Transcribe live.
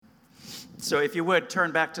So if you would,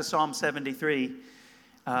 turn back to Psalm 73,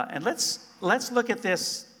 and let's look at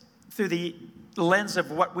this through the lens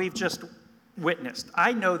of what we've just witnessed.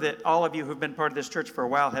 I know that all of you who've been part of this church for a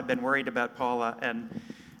while have been worried about Paula, and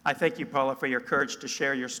I thank you, Paula, for your courage to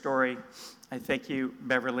share your story. I thank you,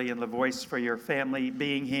 Beverly and LaVoice, for your family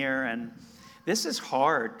being here, and this is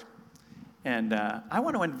hard. And I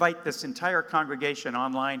want to invite this entire congregation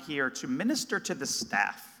online here to minister to the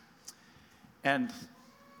staff and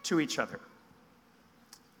to each other,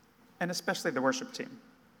 and especially the worship team,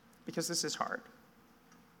 because this is hard.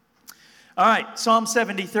 All right, Psalm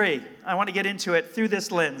 73. I want to get into it through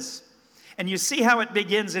this lens. And you see how it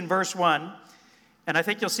begins in verse 1. And I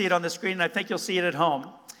think you'll see it on the screen, and I think you'll see it at home.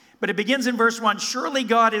 But it begins in verse 1, surely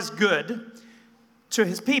God is good to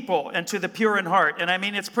his people and to the pure in heart. And I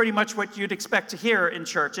mean, it's pretty much what you'd expect to hear in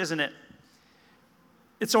church, isn't it?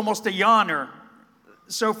 It's almost a yawner.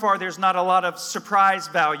 So far, there's not a lot of surprise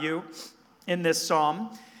value in this psalm.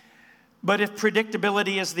 But if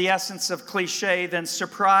predictability is the essence of cliche, then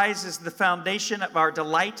surprise is the foundation of our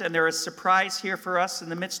delight, and there is surprise here for us in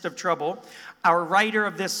the midst of trouble. Our writer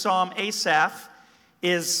of this psalm, Asaph,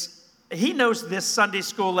 he knows this Sunday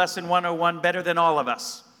school lesson 101 better than all of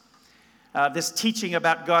us. This teaching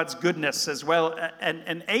about God's goodness as well.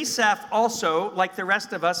 And Asaph also, like the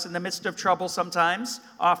rest of us in the midst of trouble sometimes,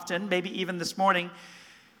 often, maybe even this morning,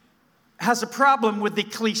 has a problem with the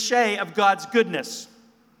cliche of God's goodness.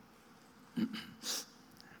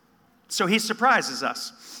 So he surprises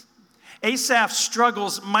us. Asaph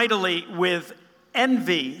struggles mightily with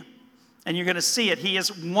envy, and you're going to see it. He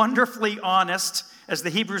is wonderfully honest, as the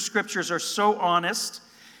Hebrew Scriptures are so honest,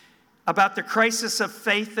 about the crisis of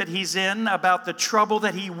faith that he's in, about the trouble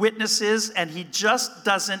that he witnesses, and he just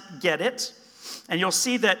doesn't get it. And you'll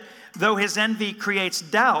see that though his envy creates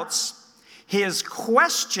doubts, his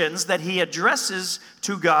questions that he addresses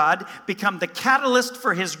to God become the catalyst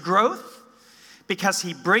for his growth, because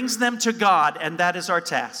he brings them to God, and that is our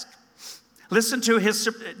task. Listen to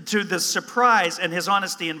the surprise and his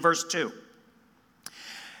honesty in verse 2.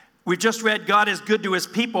 We've just read God is good to his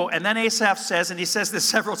people, and then Asaph says, and he says this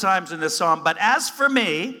several times in this psalm, but as for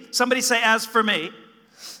me, somebody say, as for me.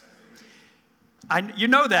 You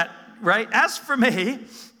know that, right? As for me,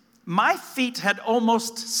 my feet had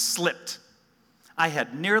almost slipped. I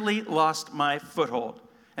had nearly lost my foothold.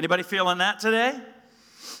 Anybody feeling that today?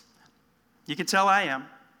 You can tell I am.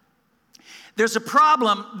 There's a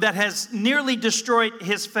problem that has nearly destroyed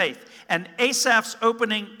his faith. And Asaph's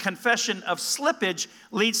opening confession of slippage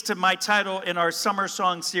leads to my title in our summer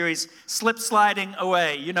song series, Slip Sliding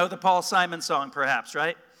Away. You know the Paul Simon song, perhaps,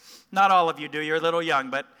 right? Not all of you do. You're a little young,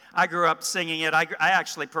 but I grew up singing it. I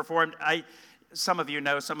actually performed. Some of you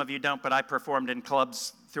know, some of you don't, but I performed in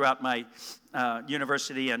clubs throughout my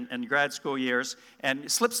university and grad school years.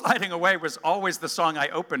 And Slip Sliding Away was always the song I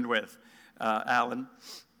opened with. Alan.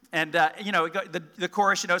 And, the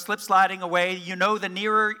chorus, slip sliding away. You know, the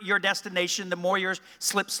nearer your destination, the more you're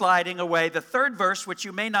slip sliding away. The third verse, which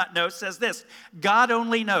you may not know, says this: God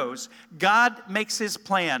only knows. God makes his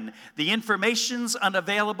plan. The information's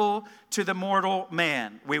unavailable to the mortal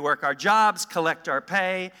man. We work our jobs, collect our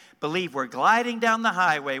pay, believe we're gliding down the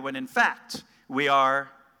highway when in fact we are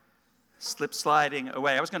slip sliding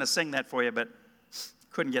away. I was going to sing that for you, but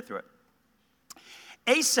couldn't get through it.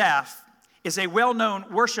 Asaph is a well-known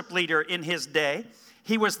worship leader in his day.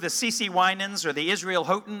 He was the C.C. Winans or the Israel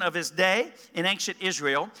Houghton of his day in ancient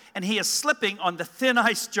Israel, and he is slipping on the thin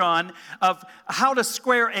ice, John, of how to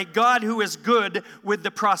square a God who is good with the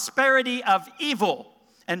prosperity of evil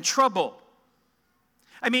and trouble.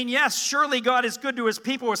 I mean, yes, surely God is good to his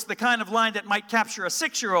people. It's the kind of line that might capture a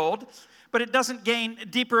 6-year-old, but it doesn't gain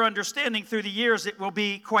deeper understanding through the years. It will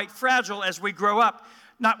be quite fragile as we grow up.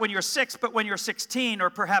 Not when you're 6, but when you're 16,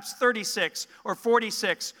 or perhaps 36, or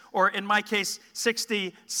 46, or in my case,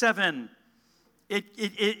 67.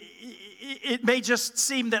 It may just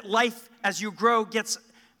seem that life, as you grow, gets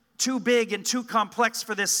too big and too complex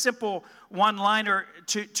for this simple one-liner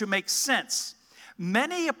to make sense.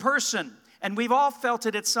 Many a person, and we've all felt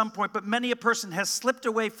it at some point, but many a person has slipped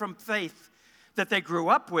away from faith that they grew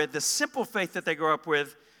up with, the simple faith that they grew up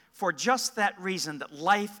with, for just that reason, that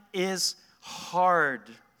life is hard.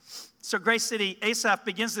 So Grace City, Asaph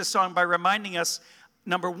begins this song by reminding us,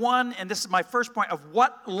 number one, and this is my first point, of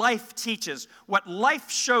what life teaches, what life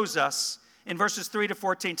shows us in verses 3 to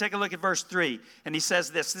 14. Take a look at verse 3, and he says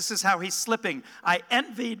this. This is how he's slipping. I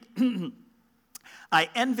envied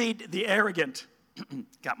the arrogant.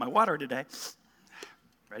 Got my water today.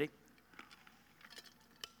 Ready?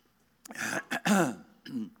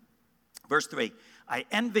 Verse 3. I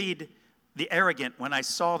envied the arrogant when I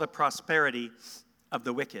saw the prosperity of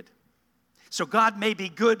the wicked. So God may be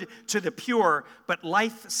good to the pure, but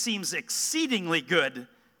life seems exceedingly good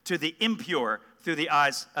to the impure through the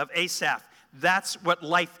eyes of Asaph. That's what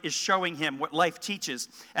life is showing him, what life teaches.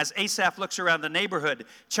 As Asaph looks around the neighborhood,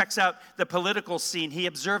 checks out the political scene, he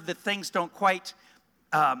observed that things don't quite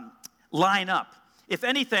line up. If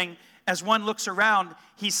anything, as one looks around,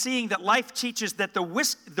 he's seeing that life teaches that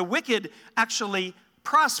the wicked actually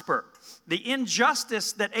prosper. The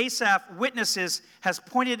injustice that Asaph witnesses has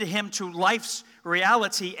pointed him to life's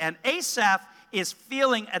reality, and Asaph is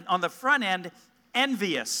feeling, on the front end,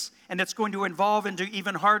 envious, and it's going to evolve into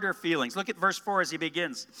even harder feelings. Look at verse 4 as he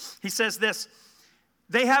begins. He says this,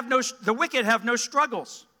 the wicked have no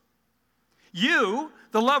struggles. You,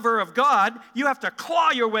 the lover of God, you have to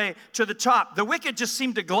claw your way to the top. The wicked just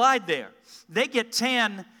seem to glide there. They get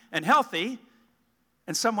tan and healthy,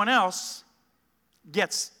 and someone else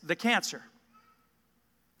gets the cancer.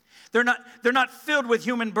 They're not filled with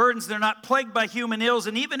human burdens. They're not plagued by human ills.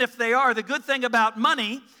 And even if they are, the good thing about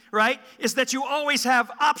money, right, is that you always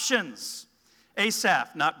have options.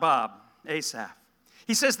 Asaph, not Bob, Asaph.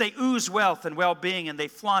 He says they ooze wealth and well-being and they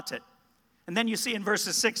flaunt it. And then you see in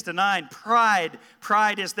verses 6 to 9, pride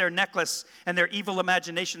is their necklace and their evil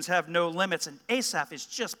imaginations have no limits. And Asaph is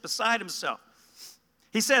just beside himself.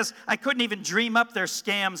 He says, I couldn't even dream up their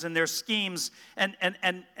scams and their schemes and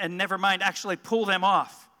never mind actually pull them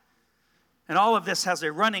off. And all of this has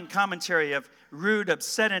a running commentary of rude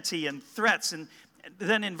obscenity and threats. And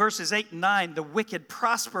then in verses 8 and 9, the wicked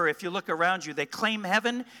prosper if you look around you. They claim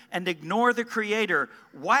heaven and ignore the Creator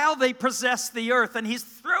while they possess the earth. And he's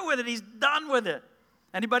through with it. He's done with it.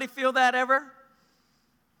 Anybody feel that ever?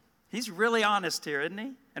 He's really honest here, isn't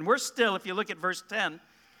he? And we're still, if you look at verse 10,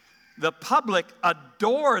 the public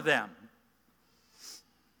adore them.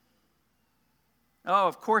 Oh,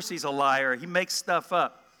 of course he's a liar. He makes stuff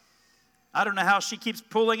up. I don't know how she keeps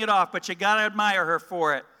pulling it off, but you got to admire her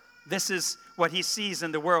for it. This is what he sees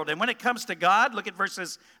in the world. And when it comes to God, look at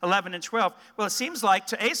verses 11 and 12. Well, it seems like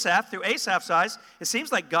to Asaph, through Asaph's eyes, it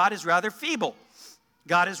seems like God is rather feeble.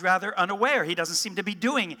 God is rather unaware. He doesn't seem to be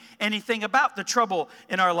doing anything about the trouble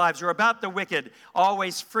in our lives or about the wicked.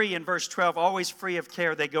 Always free, in verse 12, always free of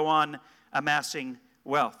care, they go on amassing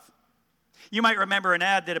wealth. You might remember an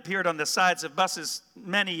ad that appeared on the sides of buses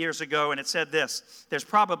many years ago, and it said this, there's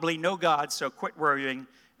probably no God, so quit worrying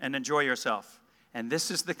and enjoy yourself. And this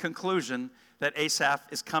is the conclusion that Asaph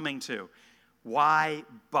is coming to. Why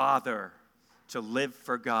bother to live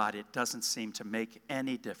for God? It doesn't seem to make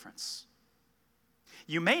any difference.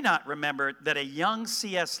 You may not remember that a young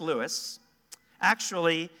C.S. Lewis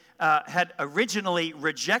actually had originally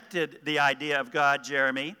rejected the idea of God,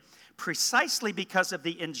 Jeremy, precisely because of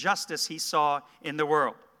the injustice he saw in the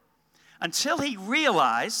world. Until he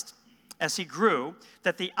realized, as he grew,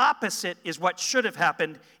 that the opposite is what should have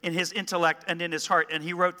happened in his intellect and in his heart. And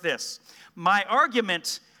he wrote this, my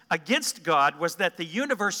argument against God was that the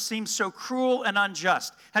universe seems so cruel and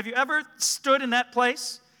unjust. Have you ever stood in that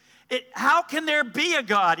place? How can there be a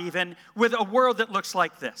God even with a world that looks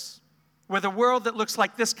like this? With a world that looks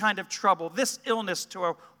like this kind of trouble, this illness to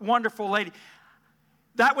a wonderful lady.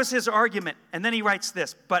 That was his argument. And then he writes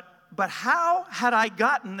this, but how had I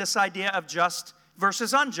gotten this idea of just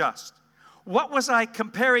versus unjust? What was I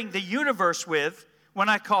comparing the universe with when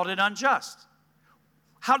I called it unjust?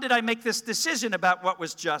 How did I make this decision about what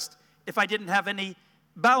was just if I didn't have any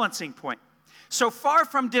balancing point? So far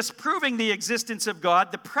from disproving the existence of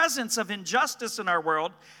God, the presence of injustice in our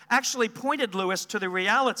world actually pointed Lewis to the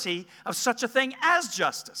reality of such a thing as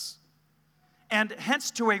justice, and hence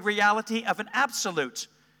to a reality of an absolute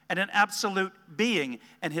and an absolute being,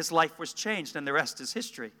 and his life was changed, and the rest is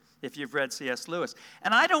history, if you've read C.S. Lewis.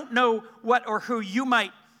 And I don't know what or who you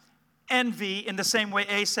might envy in the same way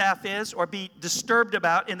Asaph is, or be disturbed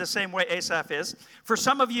about in the same way Asaph is. For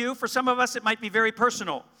some of you, for some of us, it might be very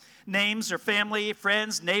personal. Names or family,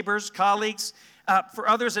 friends, neighbors, colleagues. For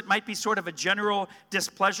others, it might be sort of a general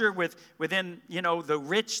displeasure within, the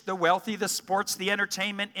rich, the wealthy, the sports, the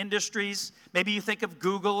entertainment industries. Maybe you think of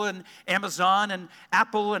Google and Amazon and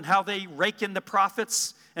Apple and how they rake in the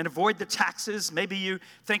profits and avoid the taxes. Maybe you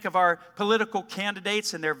think of our political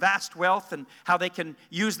candidates and their vast wealth and how they can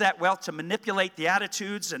use that wealth to manipulate the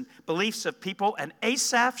attitudes and beliefs of people. And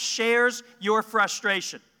Asaph shares your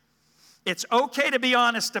frustration. It's okay to be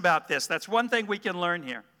honest about this. That's one thing we can learn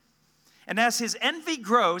here. And as his envy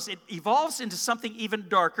grows, it evolves into something even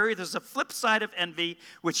darker. There's a flip side of envy,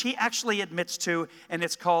 which he actually admits to, and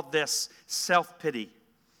it's called this self-pity.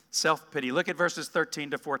 Self-pity. Look at verses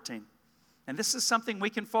 13 to 14. And this is something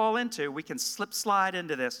we can fall into. We can slide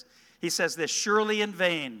into this. He says this, surely in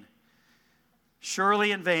vain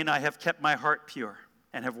I have kept my heart pure.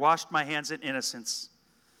 and have washed my hands in innocence.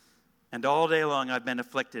 And all day long I've been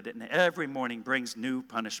afflicted, and every morning brings new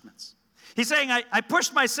punishments. He's saying, I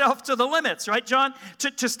pushed myself to the limits, right, John?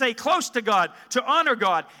 To stay close to God, to honor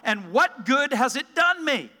God. And what good has it done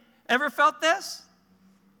me? Ever felt this?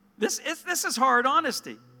 This is hard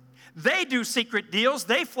honesty. They do secret deals.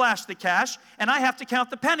 They flash the cash, and I have to count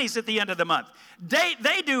the pennies at the end of the month.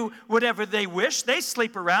 They do whatever they wish. They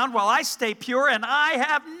sleep around while I stay pure, and I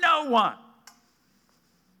have no one.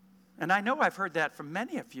 And I know I've heard that from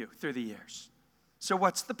many of you through the years. So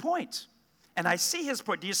what's the point? And I see his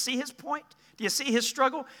point. Do you see his point? Do you see his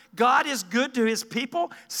struggle? God is good to his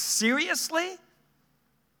people? Seriously?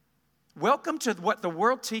 Welcome to what the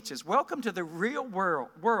world teaches. Welcome to the real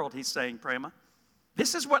world, he's saying, Prema.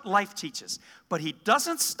 This is what life teaches. But he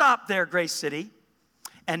doesn't stop there, Grace City,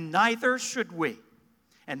 and neither should we.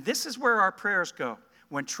 And this is where our prayers go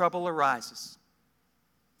when trouble arises.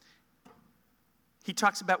 He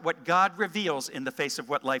talks about what God reveals in the face of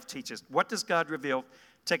what life teaches. What does God reveal?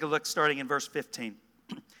 Take a look starting in verse 15.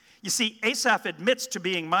 You see, Asaph admits to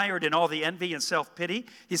being mired in all the envy and self-pity.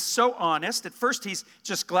 He's so honest. At first, he's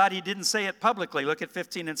just glad he didn't say it publicly. Look at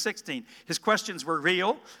 15 and 16. His questions were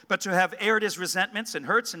real, but to have aired his resentments and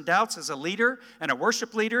hurts and doubts as a leader and a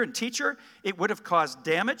worship leader and teacher, it would have caused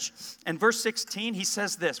damage. And verse 16, he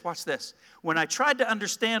says this. Watch this. When I tried to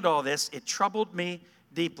understand all this, it troubled me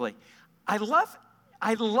deeply. I love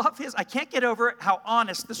I can't get over how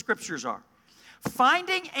honest the scriptures are.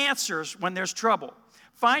 Finding answers when there's trouble.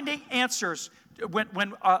 Finding answers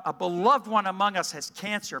when a beloved one among us has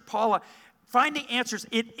cancer. Paula, finding answers,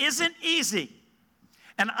 it isn't easy.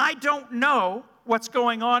 And I don't know what's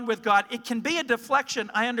going on with God. It can be a deflection,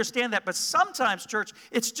 I understand that. But sometimes, church,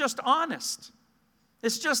 it's just honest.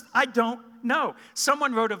 It's just, I don't know.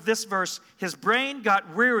 Someone wrote of this verse, his brain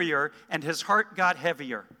got wearier and his heart got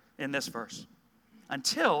heavier in this verse.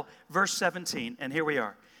 Until verse 17, and here we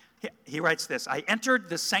are. He writes this, I entered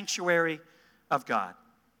the sanctuary of God.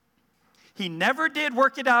 He never did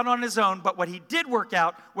work it out on his own, but what he did work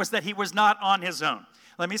out was that he was not on his own.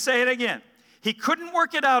 Let me say it again. He couldn't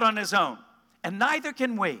work it out on his own, and neither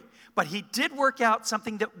can we. But he did work out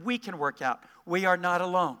something that we can work out. We are not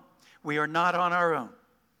alone. We are not on our own.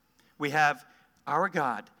 We have our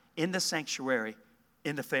God in the sanctuary,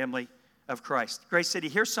 in the family of Christ. Grace City,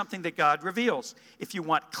 here's something that God reveals. If you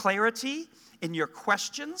want clarity in your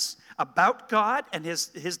questions about God and his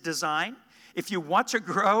design, if you want to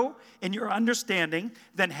grow in your understanding,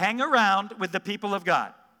 then hang around with the people of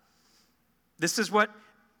God. This is what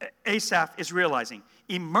Asaph is realizing.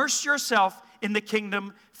 Immerse yourself in the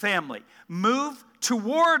kingdom family. Move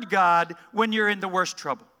toward God when you're in the worst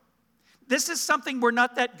trouble. This is something we're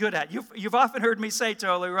not that good at. You've often heard me say,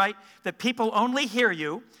 Tolu, right, that people only hear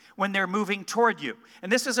you when they're moving toward you.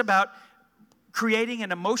 And this is about creating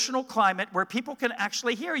an emotional climate where people can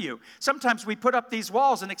actually hear you. Sometimes we put up these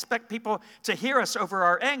walls and expect people to hear us over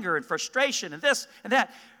our anger and frustration and this and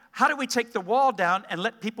that. How do we take the wall down and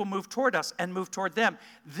let people move toward us and move toward them?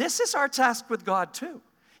 This is our task with God too.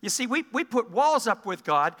 You see, we put walls up with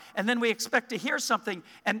God and then we expect to hear something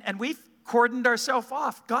and we've cordoned ourselves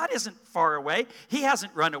off. God isn't far away. He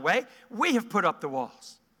hasn't run away. We have put up the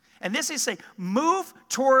walls. And this is saying, move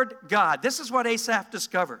toward God. This is what Asaph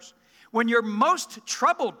discovers. When you're most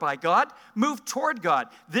troubled by God, move toward God.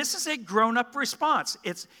 This is a grown-up response.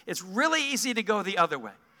 It's really easy to go the other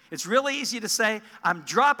way. It's really easy to say, I'm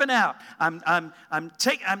dropping out. I'm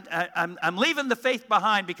leaving the faith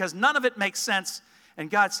behind because none of it makes sense.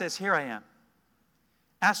 And God says, here I am.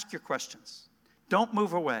 Ask your questions. Don't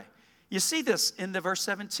move away. You see this in the verse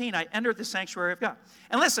 17. I entered the sanctuary of God.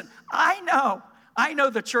 And listen, I know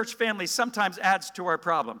the church family sometimes adds to our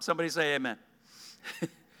problem. Somebody say amen.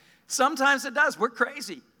 Sometimes it does. We're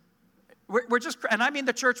crazy. We're just, and I mean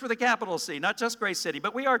the church with a capital C, not just Grace City,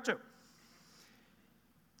 but we are too.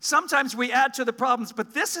 Sometimes we add to the problems,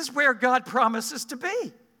 but this is where God promises to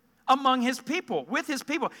be, among his people, with his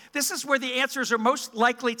people. This is where the answers are most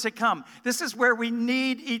likely to come. This is where we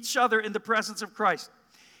need each other in the presence of Christ,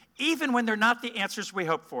 even when they're not the answers we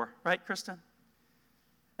hope for. Right, Kristen?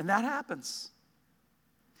 And that happens.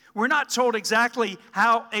 We're not told exactly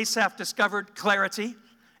how Asaph discovered clarity,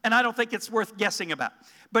 and I don't think it's worth guessing about.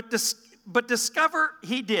 But discover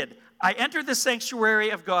he did. I entered the sanctuary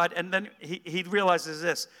of God, and then he realizes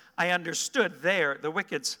this. I understood there the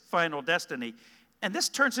wicked's final destiny. And this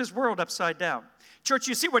turns his world upside down. Church,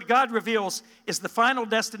 you see what God reveals is the final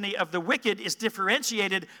destiny of the wicked is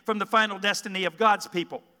differentiated from the final destiny of God's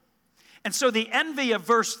people. And so the envy of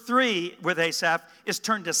verse 3 with Asaph is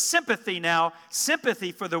turned to sympathy now,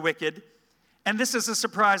 sympathy for the wicked. And this is a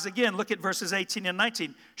surprise again. Look at verses 18 and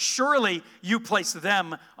 19. Surely you place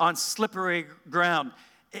them on slippery ground.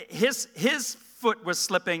 His foot was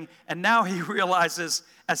slipping, and now he realizes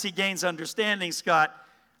as he gains understanding, Scott,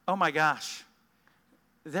 oh my gosh,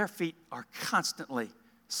 their feet are constantly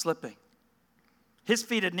slipping. His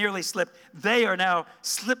feet had nearly slipped. They are now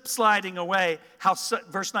sliding away.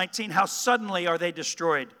 Verse 19, how suddenly are they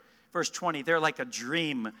destroyed? Verse 20, they're like a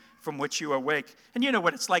dream from which you awake. And you know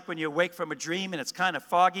what it's like when you awake from a dream and it's kind of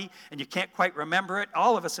foggy and you can't quite remember it.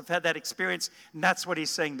 All of us have had that experience, and that's what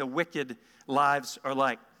he's saying the wicked lives are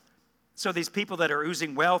like. So these people that are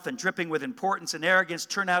oozing wealth and dripping with importance and arrogance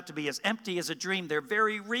turn out to be as empty as a dream. They're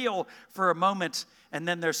very real for a moment, and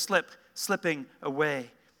then they're slipping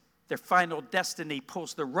away. Their final destiny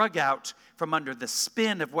pulls the rug out from under the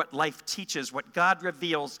spin of what life teaches. What God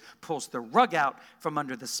reveals pulls the rug out from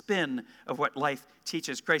under the spin of what life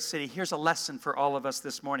teaches. Grace City, here's a lesson for all of us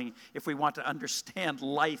this morning. If we want to understand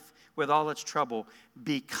life with all its trouble,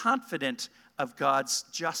 be confident of God's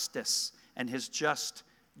justice and his just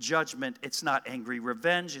judgment. It's not angry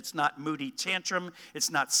revenge. It's not moody tantrum. It's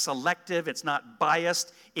not selective. It's not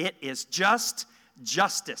biased. It is just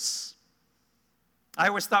justice. I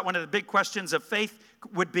always thought one of the big questions of faith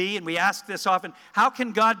would be, and we ask this often, how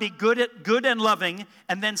can God be good and loving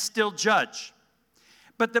and then still judge?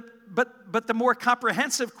 But the more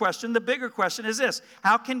comprehensive question, the bigger question is this: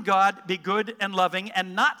 how can God be good and loving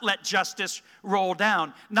and not let justice roll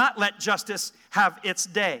down, not let justice have its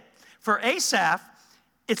day? For Asaph,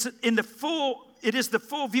 it is the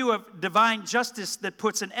full view of divine justice that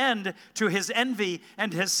puts an end to his envy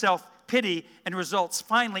and his self-pity and results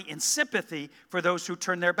finally in sympathy for those who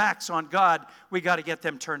turn their backs on God. We got to get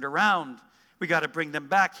them turned around. We got to bring them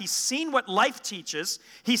back. He's seen what life teaches.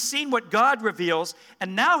 He's seen what God reveals.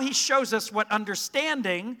 And now he shows us what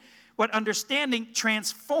understanding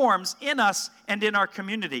transforms in us and in our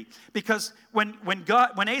community. Because when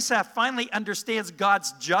Asaph finally understands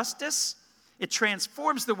God's justice, it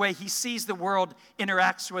transforms the way he sees the world,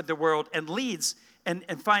 interacts with the world, and leads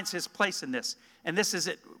and finds his place in this. And this is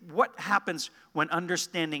it. What happens when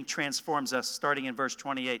understanding transforms us? Starting in verse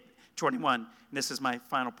 21. And this is my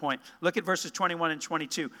final point. Look at verses 21 and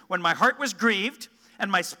 22. When my heart was grieved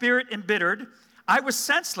and my spirit embittered, I was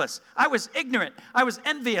senseless. I was ignorant. I was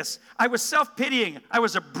envious. I was self-pitying. I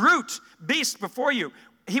was a brute beast before you.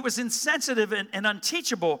 He was insensitive and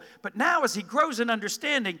unteachable. But now as he grows in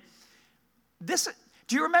understanding,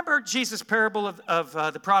 do you remember Jesus' parable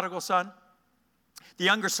of the prodigal son? The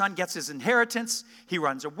younger son gets his inheritance. He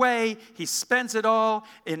runs away. He spends it all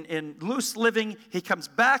in loose living. He comes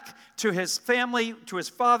back to his family, to his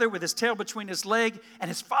father with his tail between his leg, and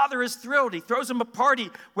his father is thrilled. He throws him a party,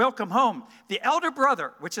 welcome home. The elder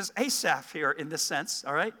brother, which is Asaph here in this sense,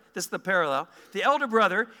 all right? This is the parallel. The elder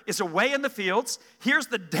brother is away in the fields, hears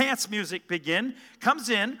the dance music begin, comes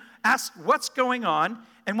in, asks what's going on,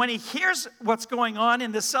 and when he hears what's going on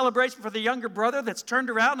in this celebration for the younger brother that's turned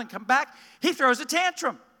around and come back, he throws a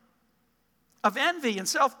tantrum of envy and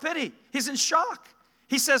self-pity. He's in shock.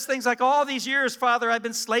 He says things like, all these years, Father, I've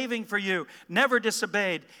been slaving for you, never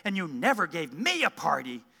disobeyed, and you never gave me a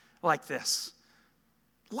party like this.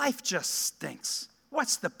 Life just stinks.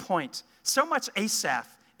 What's the point? So much Asaph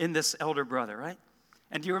in this elder brother, right?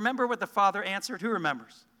 And do you remember what the father answered? Who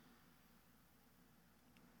remembers?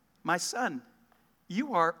 My son,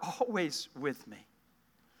 you are always with me.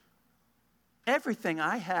 Everything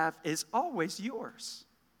I have is always yours.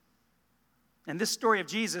 And this story of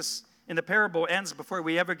Jesus in the parable ends before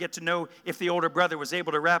we ever get to know if the older brother was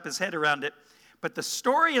able to wrap his head around it. But the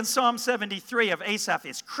story in Psalm 73 of Asaph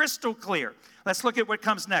is crystal clear. Let's look at what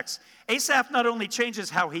comes next. Asaph not only changes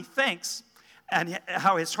how he thinks and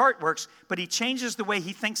how his heart works, but he changes the way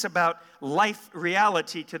he thinks about life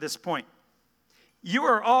reality to this point. You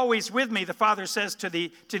are always with me, the father says to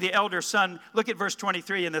the elder son. Look at verse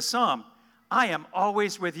 23 in the psalm. I am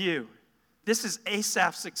always with you. This is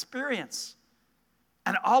Asaph's experience.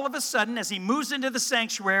 And all of a sudden, as he moves into the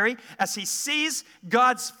sanctuary, as he sees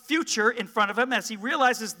God's future in front of him, as he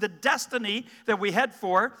realizes the destiny that we head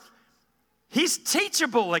for, he's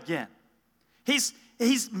teachable again. He's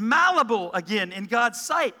malleable again in God's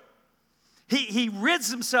sight. He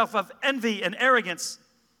rids himself of envy and arrogance.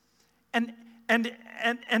 And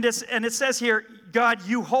it says here, God,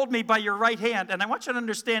 you hold me by your right hand. And I want you to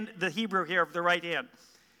understand the Hebrew here of the right hand.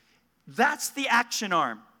 That's the action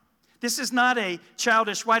arm. This is not a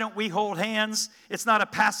childish, why don't we hold hands? It's not a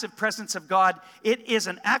passive presence of God. It is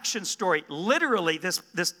an action story. Literally, this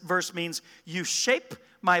verse means you shape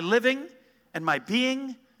my living and my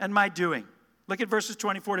being and my doing. Look at verses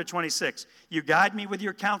 24 to 26. You guide me with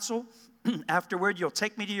your counsel. Afterward, you'll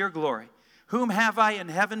take me to your glory. Whom have I in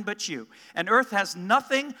heaven but you? And earth has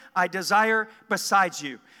nothing I desire besides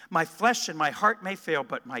you. My flesh and my heart may fail,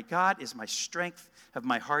 but my God is my strength of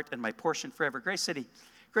my heart and my portion forever. Grace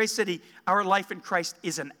City, our life in Christ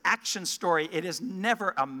is an action story. It is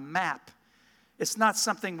never a map. It's not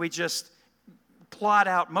something we just plot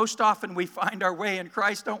out. Most often we find our way in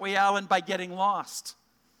Christ, don't we, Alan, by getting lost.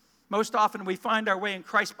 Most often we find our way in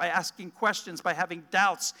Christ by asking questions, by having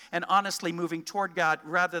doubts, and honestly moving toward God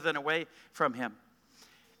rather than away from Him.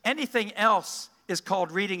 Anything else is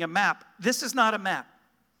called reading a map. This is not a map.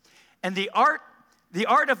 And the art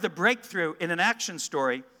of the breakthrough in an action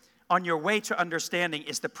story on your way to understanding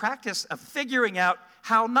is the practice of figuring out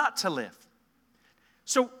how not to live.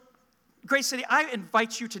 So, Grace City, I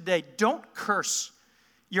invite you today, don't curse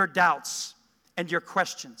your doubts and your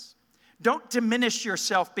questions. Don't diminish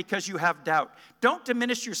yourself because you have doubt. Don't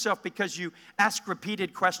diminish yourself because you ask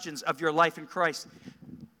repeated questions of your life in Christ.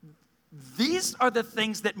 These are the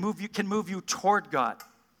things that can move you toward God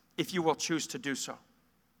if you will choose to do so.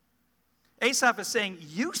 Asaph is saying,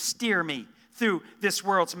 you steer me through this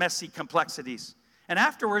world's messy complexities, and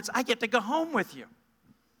afterwards I get to go home with you.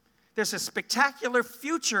 There's a spectacular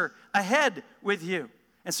future ahead with you.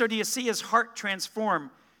 And so do you see his heart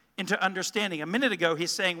transform into understanding? A minute ago,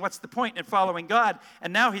 he's saying, what's the point in following God?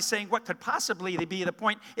 And now he's saying, what could possibly be the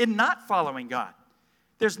point in not following God?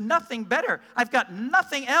 There's nothing better. I've got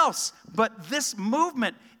nothing else but this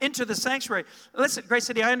movement into the sanctuary. Listen, Grace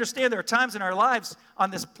City, I understand there are times in our lives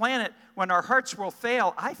on this planet when our hearts will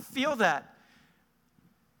fail. I feel that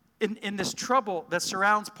in this trouble that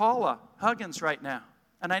surrounds Paula Huggins right now.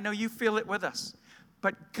 And I know you feel it with us.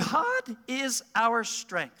 But God is our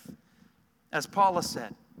strength, as Paula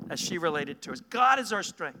said, as she related to us. God is our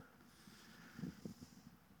strength.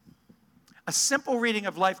 A simple reading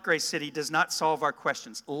of Life, Grace City, does not solve our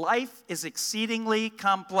questions. Life is exceedingly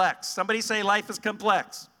complex. Somebody say life is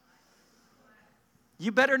complex.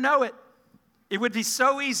 You better know it. It would be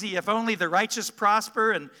so easy if only the righteous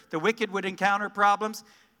prosper and the wicked would encounter problems.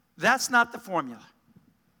 That's not the formula.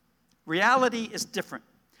 Reality is different.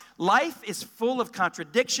 Life is full of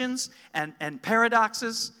contradictions and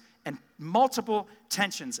paradoxes and multiple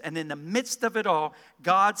tensions. And in the midst of it all,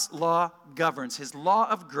 God's law governs, His law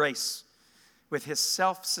of grace, with His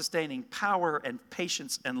self-sustaining power and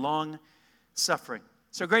patience and long suffering.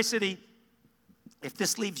 So, Grace City, if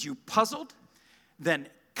this leaves you puzzled, then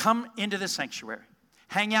come into the sanctuary.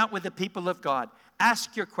 Hang out with the people of God.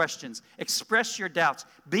 Ask your questions. Express your doubts.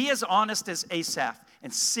 Be as honest as Asaph.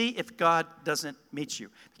 And see if God doesn't meet you.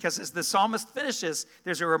 Because as the psalmist finishes,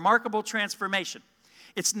 there's a remarkable transformation.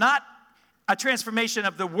 It's not a transformation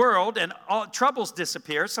of the world and all troubles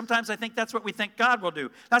disappear. Sometimes I think that's what we think God will do.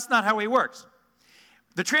 That's not how He works.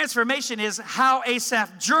 The transformation is how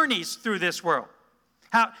Asaph journeys through this world.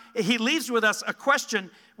 How he leaves with us a question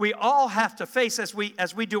we all have to face as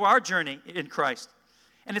we do our journey in Christ.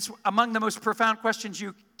 And it's among the most profound questions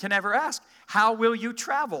you can ever ask. How will you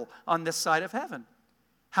travel on this side of heaven?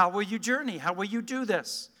 How will you journey? How will you do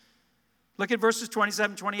this? Look at verses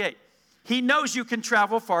 27, 28. He knows you can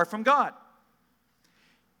travel far from God.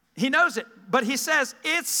 He knows it, but he says,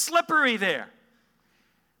 it's slippery there.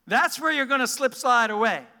 That's where you're going to slide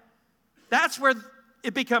away. That's where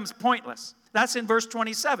it becomes pointless. That's in verse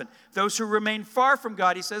 27. Those who remain far from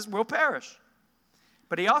God, he says, will perish.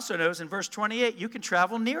 But he also knows in verse 28, you can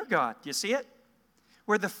travel near God. Do you see it?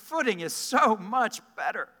 Where the footing is so much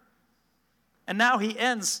better. And now he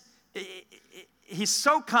ends, he's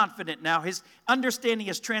so confident now, his understanding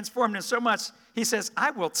is transformed in so much, he says,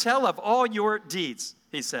 I will tell of all your deeds,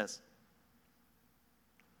 he says.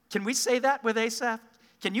 Can we say that with Asaph?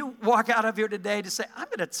 Can you walk out of here today to say, I'm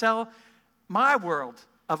going to tell my world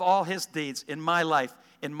of all his deeds in my life,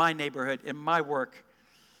 in my neighborhood, in my work?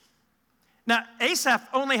 Now, Asaph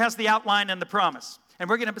only has the outline and the promise. And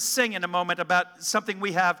we're going to sing in a moment about something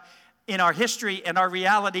we have in our history and our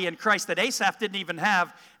reality in Christ that Asaph didn't even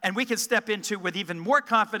have, and we can step into with even more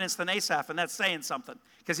confidence than Asaph, and that's saying something,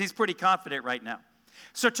 because he's pretty confident right now.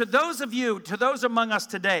 So to those of you, to those among us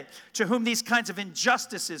today, to whom these kinds of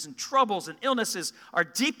injustices and troubles and illnesses are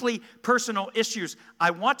deeply personal issues, I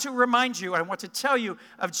want to remind you, I want to tell you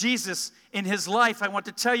of Jesus in his life. I want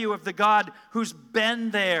to tell you of the God who's been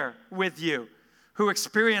there with you, who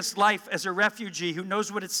experienced life as a refugee, who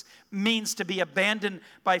knows what it means to be abandoned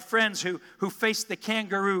by friends, who faced the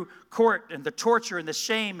kangaroo court and the torture and the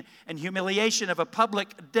shame and humiliation of a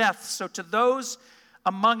public death. So to those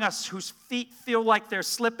among us whose feet feel like they're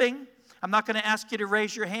slipping, I'm not going to ask you to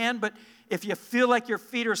raise your hand, but if you feel like your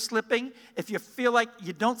feet are slipping, if you feel like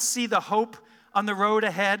you don't see the hope on the road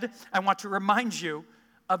ahead, I want to remind you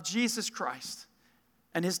of Jesus Christ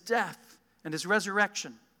and his death and his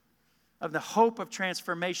resurrection, of the hope of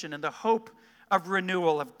transformation and the hope of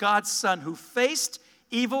renewal, of God's Son who faced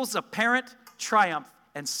evil's apparent triumph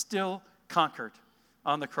and still conquered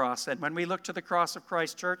on the cross. And when we look to the cross of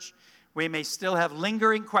Christ, church, we may still have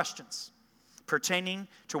lingering questions pertaining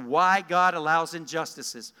to why God allows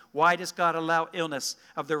injustices. Why does God allow illness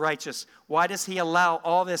of the righteous? Why does he allow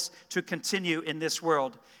all this to continue in this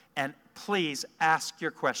world? And please ask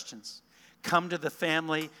your questions. Come to the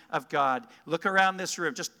family of God. Look around this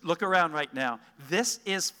room. Just look around right now. This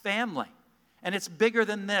is family. And it's bigger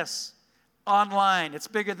than this. Online, it's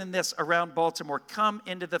bigger than this around Baltimore. Come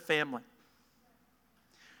into the family.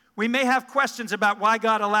 We may have questions about why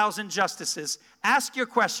God allows injustices. Ask your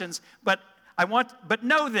questions, but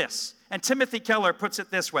know this. And Timothy Keller puts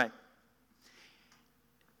it this way.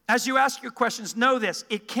 As you ask your questions, know this.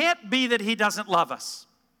 It can't be that he doesn't love us.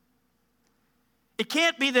 It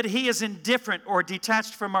can't be that he is indifferent or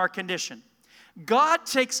detached from our condition. God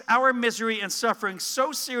takes our misery and suffering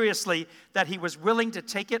so seriously that he was willing to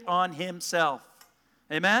take it on himself.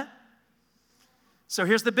 Amen? So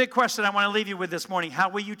here's the big question I want to leave you with this morning. How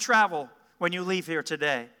will you travel when you leave here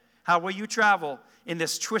today? How will you travel in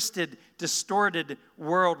this twisted, distorted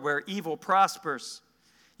world where evil prospers?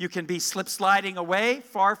 You can be slip-sliding away,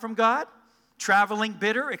 far from God, traveling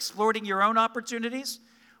bitter, exploiting your own opportunities,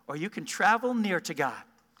 or you can travel near to God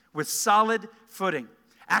with solid footing,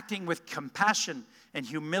 acting with compassion and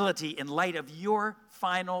humility in light of your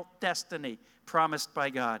final destiny promised by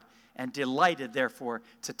God, and delighted, therefore,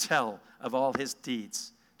 to tell of all his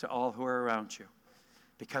deeds to all who are around you.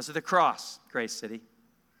 Because of the cross, Grace City.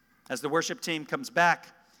 As the worship team comes back,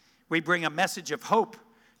 we bring a message of hope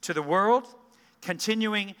to the world,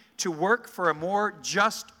 continuing to work for a more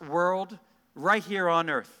just world right here on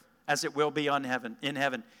earth as it will be in heaven.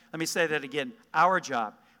 Let me say that again. Our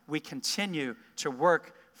job, we continue to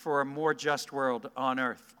work for a more just world on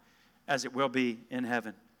earth as it will be in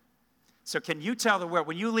heaven. So can you tell the world,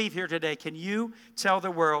 when you leave here today, can you tell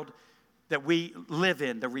the world that we live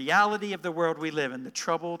in, the reality of the world we live in, the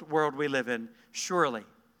troubled world we live in? Surely,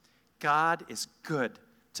 God is good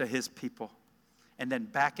to his people. And then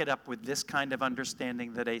back it up with this kind of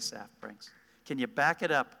understanding that Asaph brings. Can you back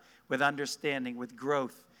it up with understanding, with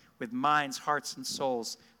growth, with minds, hearts, and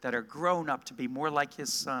souls that are grown up to be more like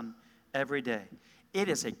his Son every day? It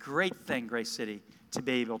is a great thing, Grace City, to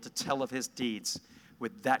be able to tell of his deeds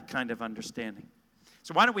with that kind of understanding.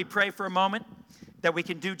 So why don't we pray for a moment that we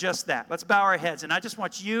can do just that. Let's bow our heads, and I just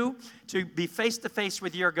want you to be face-to-face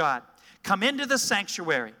with your God. Come into the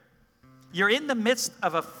sanctuary. You're in the midst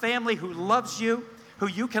of a family who loves you, who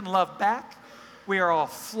you can love back. We are all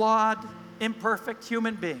flawed, imperfect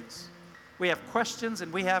human beings. We have questions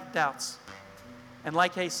and we have doubts. And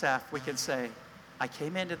like Asaph, we can say, I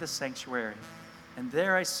came into the sanctuary, and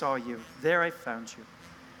there I saw you, there I found you.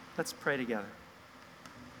 Let's pray together.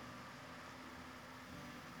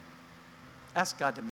 Ask God to